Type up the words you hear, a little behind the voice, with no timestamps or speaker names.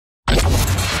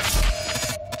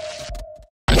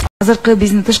Азыркы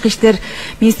биздин тышкы иштер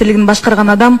министрлигин башкарган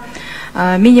адам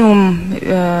минимум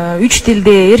 3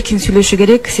 тилде эркин сүйлөшү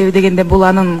керек, себеби дегенде бул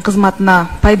анын кызматына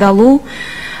пайдалуу.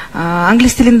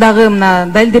 Англис тилин дагы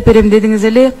мына далилдеп берем дедиңиз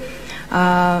эле.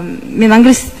 Мен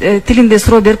англис тилинде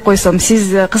суроо берип койсом, сиз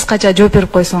кыскача жооп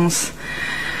берип койсоңуз.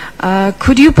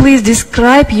 Could you please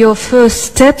describe your first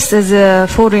steps as a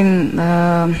foreign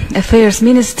affairs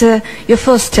minister? Your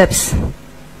first steps.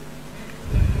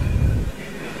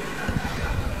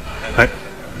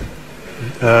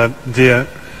 Dear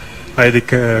Aida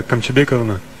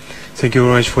Kасымалиева, thank you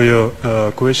very much for your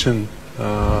question.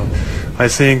 I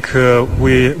think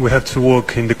we have to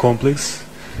work in the complex.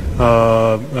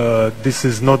 This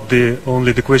is not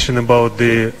only the question about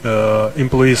the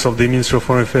employees of the Ministry of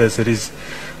Foreign Affairs. It is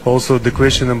also the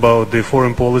question about the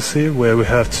foreign policy, where we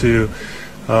have to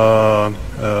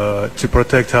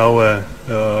protect our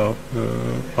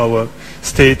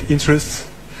state interests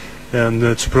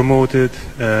and to promote it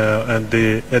at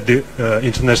the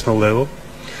international level.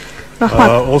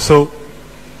 Also,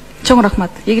 Чоң рахмат.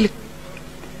 Ийгилик.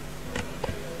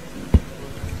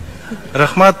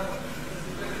 Рахмат.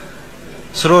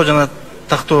 Суроо жана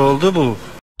тактоо болду. Бул